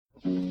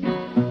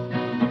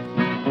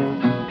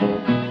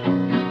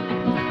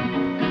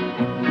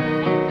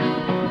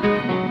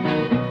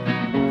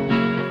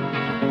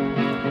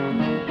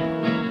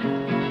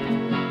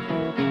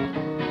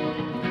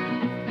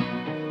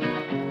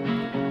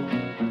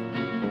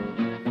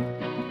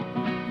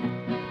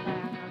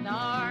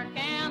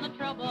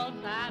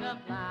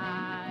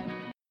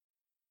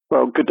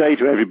Well, good day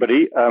to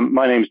everybody.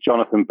 My name is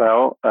Jonathan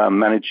Bell,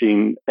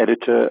 Managing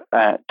Editor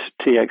at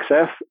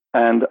TXF,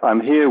 and I'm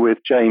here with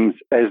James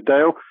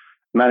Esdale,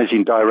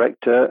 Managing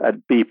Director at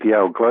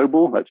BPL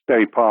Global. That's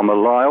Berry Palmer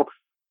Lyle,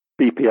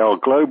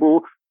 BPL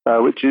Global,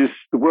 which is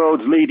the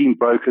world's leading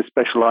broker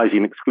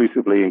specializing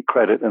exclusively in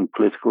credit and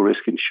political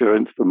risk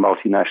insurance for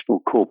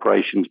multinational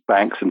corporations,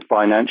 banks, and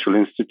financial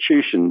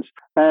institutions.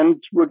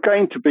 And we're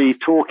going to be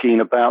talking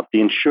about the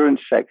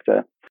insurance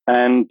sector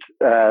and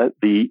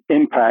the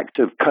impact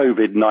of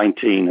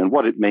COVID-19 and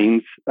what it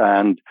means.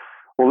 And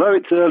although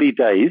it's early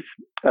days,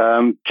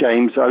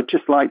 James, I would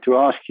just like to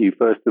ask you,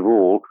 first of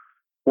all,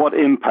 what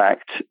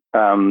impact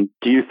do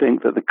you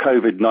think that the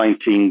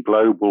COVID-19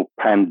 global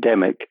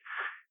pandemic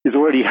is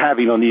already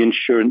having on the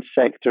insurance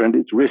sector and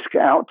its risk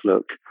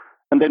outlook?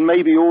 And then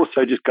maybe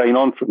also just going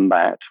on from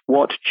that,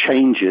 what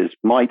changes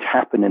might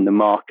happen in the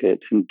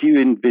market? And do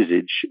you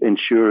envisage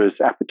insurers'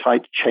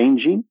 appetite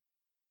changing?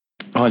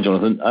 Hi,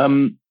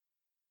 Jonathan.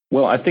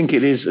 Well, I think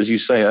it is, as you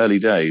say, early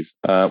days.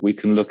 We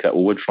can look at,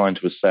 we're trying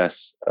to assess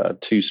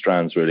two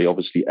strands, really.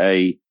 Obviously,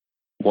 A,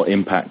 what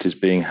impact is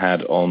being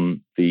had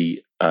on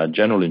the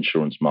general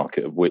insurance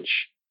market, of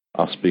which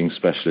us being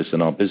specialists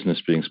and our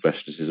business being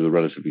specialists is a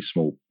relatively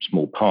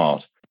small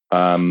part.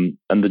 And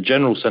the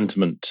general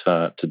sentiment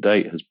to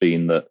date has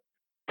been that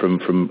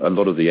from a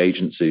lot of the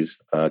agencies,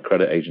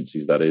 credit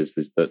agencies, that is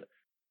that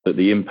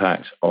the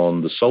impact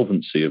on the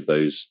solvency of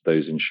those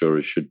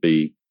insurers should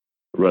be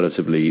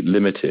relatively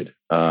limited.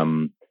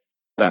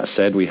 That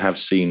said, we have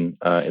seen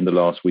in the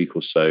last week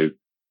or so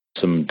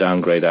some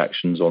downgrade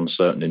actions on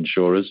certain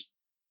insurers.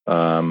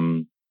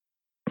 So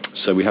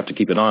we have to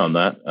keep an eye on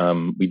that.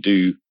 We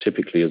do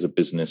typically, as a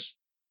business,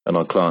 and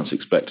our clients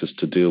expect us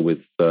to deal with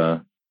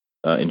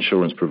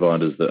insurance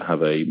providers that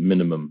have a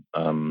minimum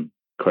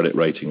credit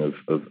rating of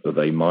A-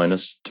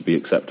 to be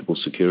acceptable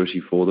security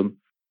for them.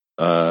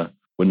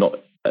 We're not,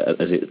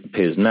 as it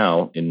appears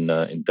now, in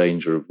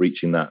danger of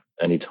reaching that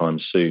anytime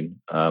soon.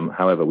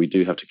 However, we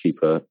do have to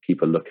keep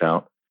a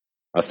lookout.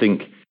 I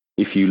think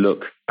if you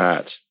look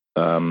at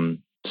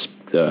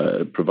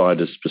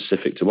providers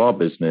specific to our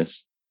business,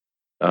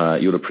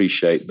 you'll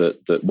appreciate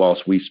that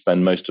whilst we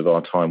spend most of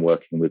our time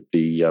working with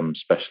the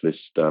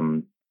specialist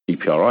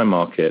EPRI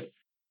market,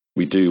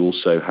 we do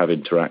also have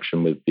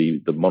interaction with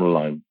the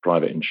monoline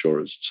private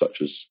insurers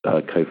such as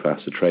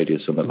Coface,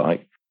 Atradius, and the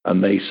like,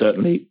 and they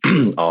certainly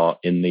are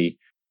in the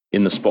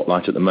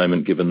spotlight at the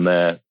moment, given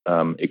their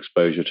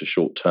exposure to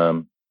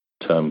short-term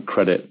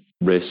credit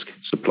risk,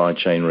 supply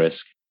chain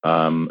risk,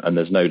 and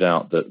there's no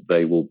doubt that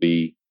they will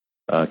be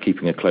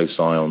keeping a close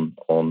eye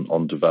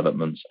on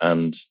developments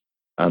and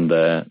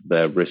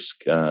their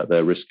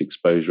risk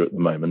exposure at the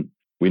moment.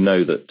 We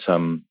know that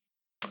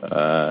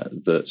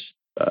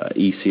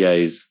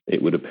ECAs,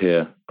 it would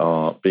appear,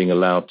 are being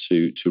allowed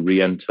to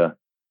re-enter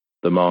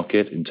the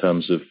market in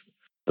terms of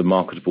the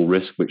marketable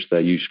risk, which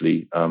they're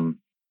usually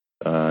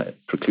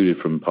precluded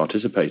from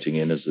participating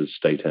in as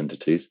state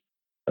entities.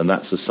 And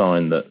that's a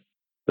sign that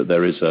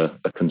there is a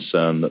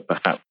concern that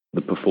perhaps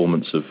the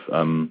performance of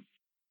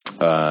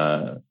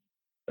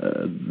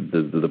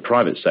the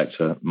private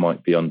sector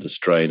might be under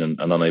strain and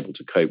unable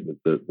to cope with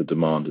the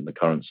demand in the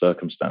current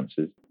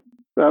circumstances.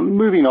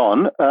 Moving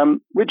on,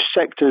 which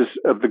sectors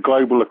of the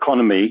global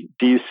economy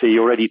do you see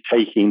already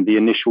taking the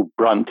initial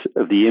brunt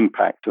of the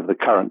impact of the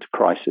current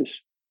crisis?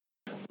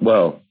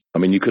 Well, I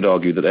mean, you could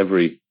argue that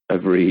every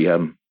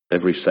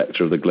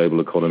sector of the global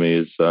economy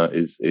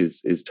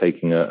is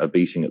taking a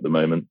beating at the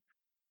moment.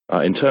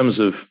 In terms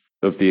of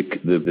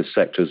the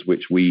sectors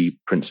which we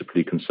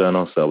principally concern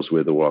ourselves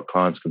with, or our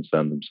clients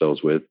concern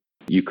themselves with,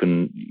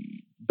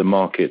 the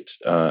market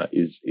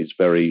is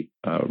very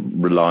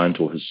reliant,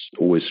 or has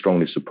always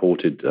strongly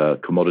supported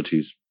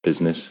commodities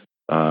business,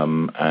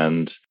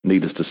 and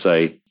needless to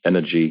say,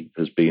 energy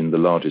has been the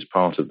largest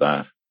part of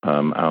that,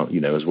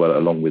 as well,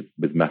 along with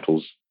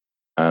metals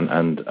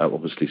and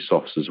obviously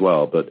softs as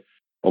well. But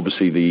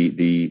obviously,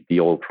 the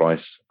oil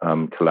price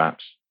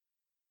collapse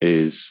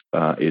is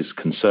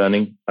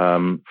concerning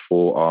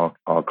for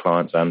our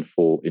clients and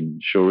for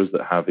insurers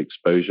that have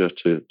exposure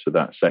to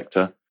that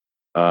sector.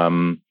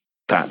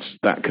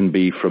 That can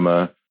be from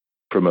a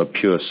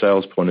pure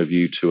sales point of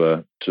view to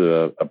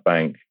a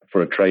bank,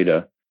 for a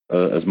trader,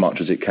 as much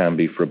as it can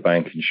be for a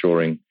bank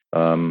insuring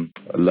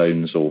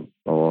loans or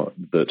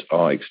that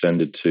are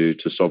extended to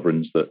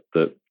sovereigns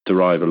that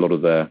derive a lot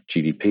of their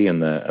GDP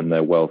and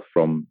their wealth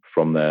from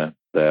their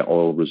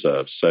oil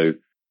reserves. So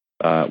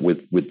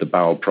with the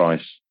barrel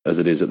price as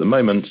it is at the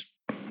moment,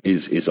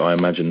 is I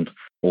imagine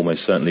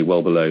almost certainly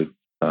well below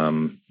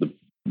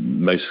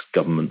most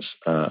governments'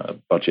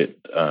 budget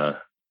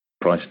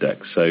price deck.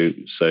 So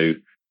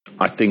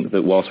I think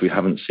that whilst we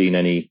haven't seen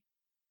any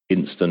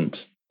instant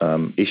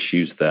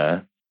issues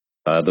there,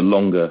 the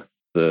longer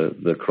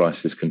the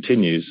crisis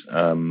continues,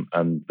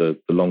 and the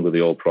longer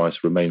the oil price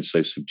remains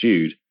so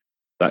subdued,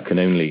 that can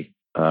only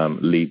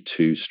lead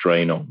to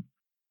strain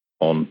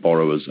on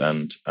borrowers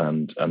and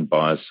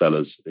buyers,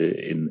 sellers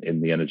in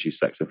the energy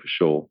sector for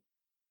sure.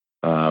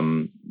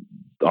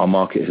 Our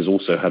market has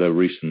also had a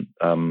recent,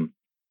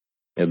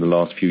 in the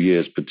last few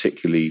years,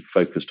 particularly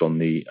focused on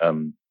the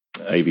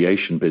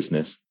aviation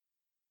business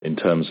in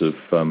terms of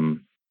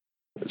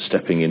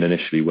stepping in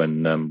initially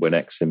when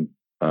Exim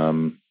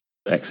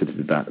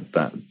exited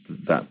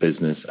that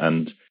business,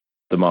 and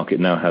the market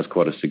now has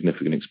quite a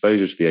significant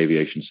exposure to the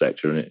aviation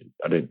sector, and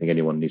I don't think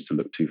anyone needs to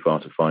look too far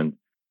to find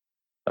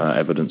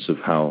evidence of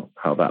how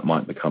that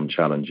might become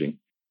challenging.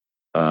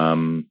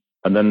 And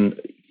then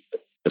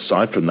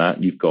aside from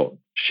that, you've got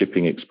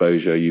shipping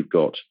exposure, you've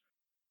got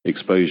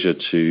exposure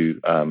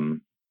to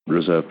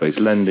reserve-based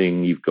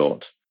lending, you've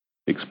got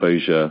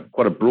exposure,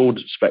 quite a broad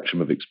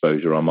spectrum of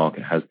exposure our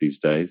market has these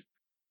days.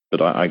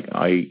 But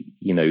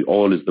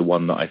oil is the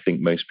one that I think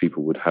most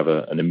people would have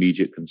an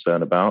immediate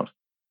concern about.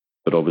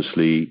 But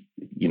obviously,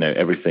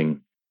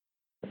 everything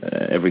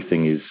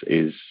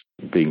is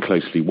being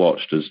closely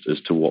watched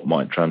as to what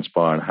might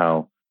transpire and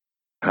how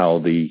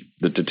the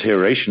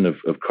deterioration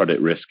of credit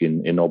risk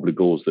in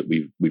obligors that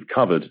we've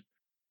covered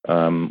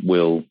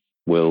will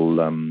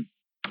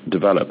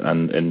develop,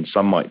 and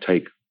some might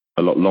take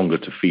a lot longer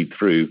to feed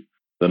through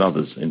than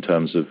others in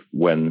terms of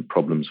when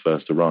problems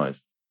first arise.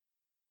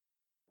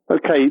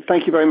 Okay,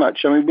 thank you very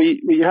much. I mean,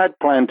 we had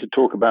planned to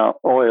talk about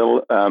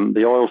oil,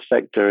 the oil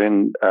sector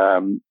in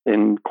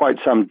quite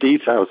some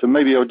detail. So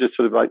maybe I'll just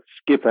sort of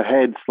skip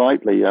ahead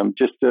slightly,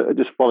 just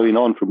following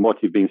on from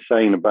what you've been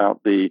saying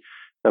about the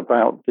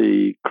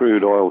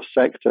crude oil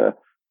sector.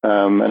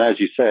 And as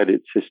you said,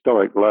 it's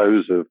historic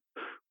lows of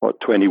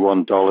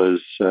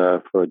 $21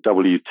 for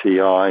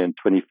WTI and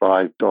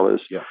 $25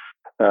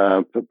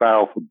 per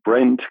barrel for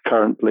Brent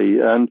currently,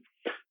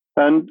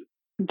 and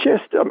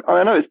just,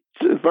 I know it's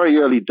very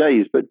early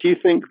days, but do you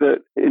think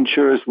that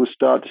insurers will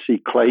start to see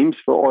claims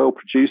for oil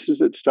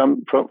producers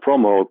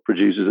from oil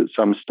producers at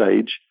some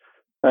stage?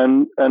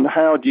 And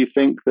how do you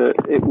think that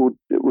it will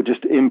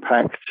just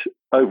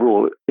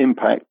overall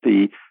impact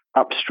the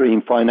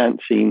upstream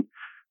financing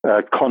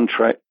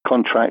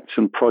contracts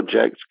and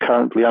projects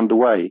currently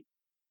underway?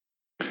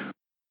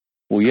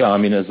 Well, yeah, I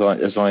mean, as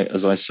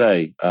I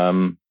say,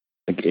 as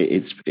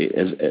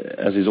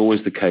is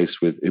always the case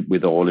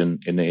with oil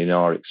in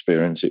our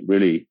experience, it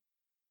really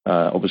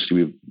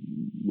obviously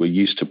we're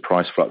used to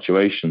price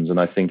fluctuations, and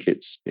I think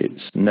it's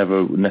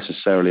never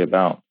necessarily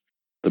about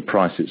the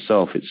price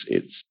itself.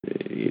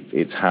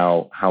 It's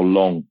how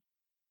long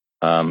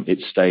it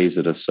stays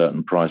at a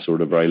certain price or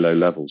at a very low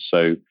level.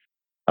 So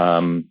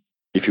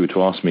if you were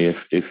to ask me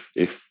if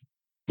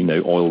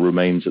oil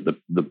remains at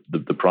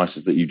the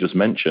prices that you just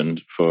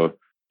mentioned for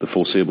the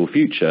foreseeable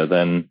future,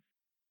 then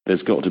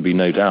there's got to be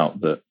no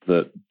doubt that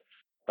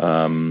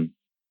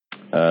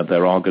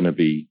there are going to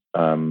be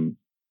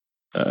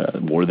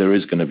or there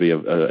is going to be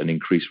an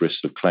increased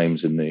risk of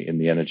claims in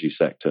the energy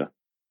sector,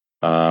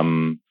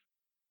 and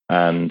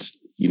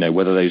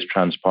whether those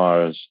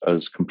transpire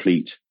as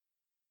complete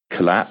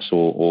collapse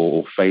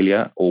or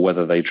failure, or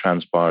whether they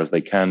transpire as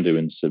they can do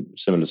in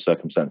similar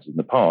circumstances in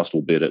the past,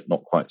 albeit at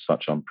not quite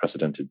such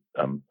unprecedented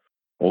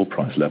oil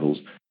price levels,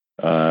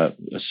 a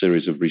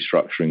series of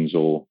restructurings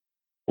or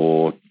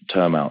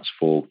term outs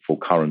for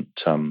current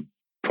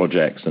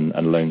projects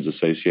and loans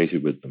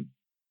associated with them.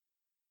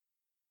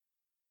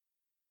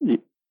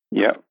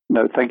 Yeah,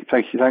 no, thanks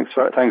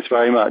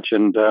very much.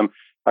 And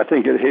I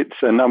think it hits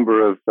a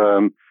number of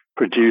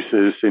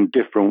producers in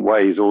different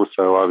ways.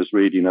 Also, I was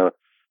reading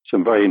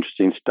some very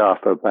interesting stuff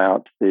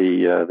about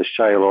the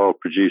shale oil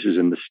producers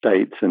in the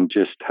States, and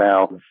just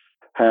how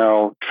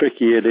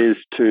tricky it is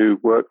to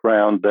work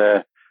around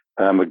their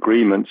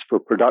agreements for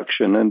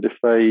production, and if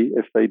they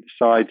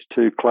decide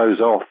to close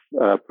off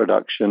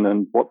production,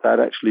 and what that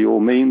actually all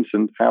means,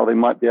 and how they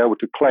might be able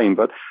to claim.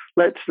 But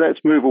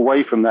let's move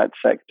away from that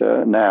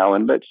sector now,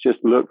 and let's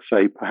just look,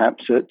 say,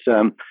 perhaps at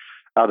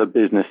other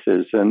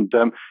businesses. And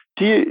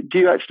do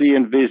you actually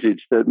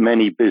envisage that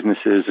many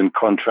businesses and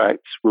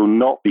contracts will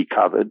not be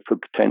covered for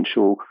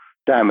potential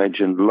damage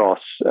and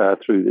loss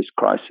through this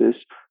crisis?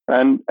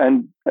 And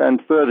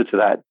further to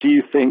that, do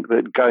you think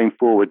that going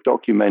forward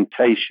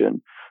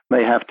documentation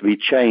may have to be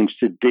changed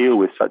to deal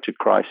with such a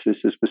crisis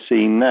as we're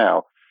seeing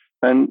now?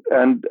 And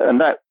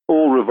that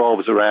all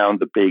revolves around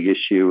the big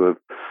issue of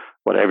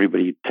what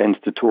everybody tends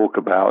to talk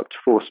about,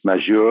 force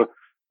majeure,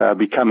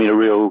 becoming the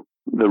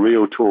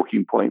real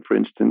talking point, for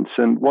instance.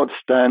 And what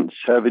stance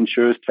have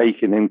insurers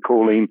taken in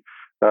calling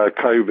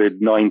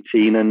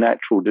COVID-19 a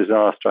natural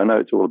disaster? I know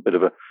it's all a bit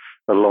of a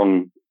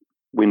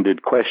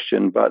long-winded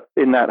question, but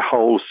in that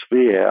whole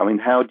sphere, I mean,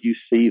 how do you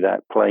see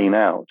that playing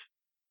out?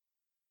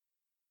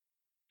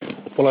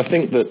 Well, I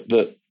think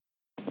that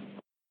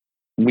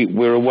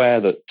we're aware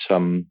that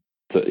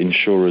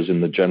insurers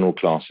in the general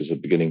classes are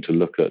beginning to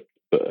look at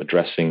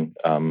addressing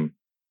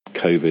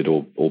COVID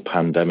or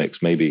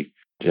pandemics, maybe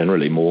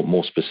generally,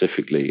 more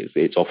specifically,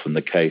 it's often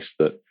the case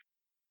that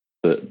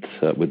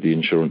with the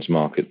insurance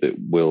market, that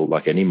will,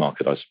 like any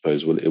market, I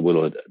suppose, it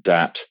will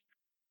adapt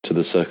to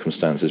the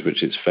circumstances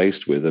which it's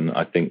faced with. And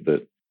I think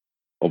that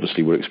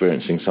obviously we're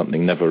experiencing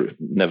something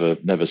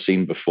never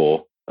seen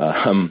before,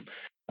 and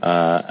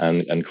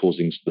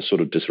causing the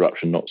sort of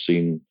disruption not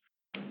seen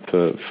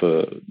for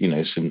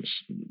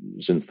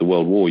since the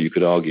World War, you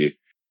could argue.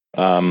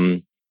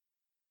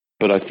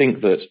 But I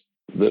think that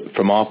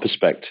from our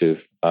perspective,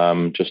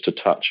 just to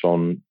touch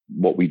on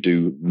what we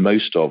do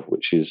most of,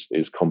 which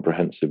is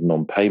comprehensive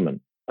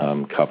non-payment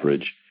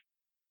coverage,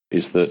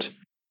 is that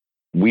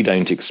we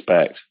don't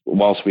expect,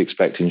 whilst we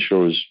expect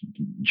insurers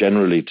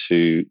generally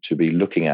to be looking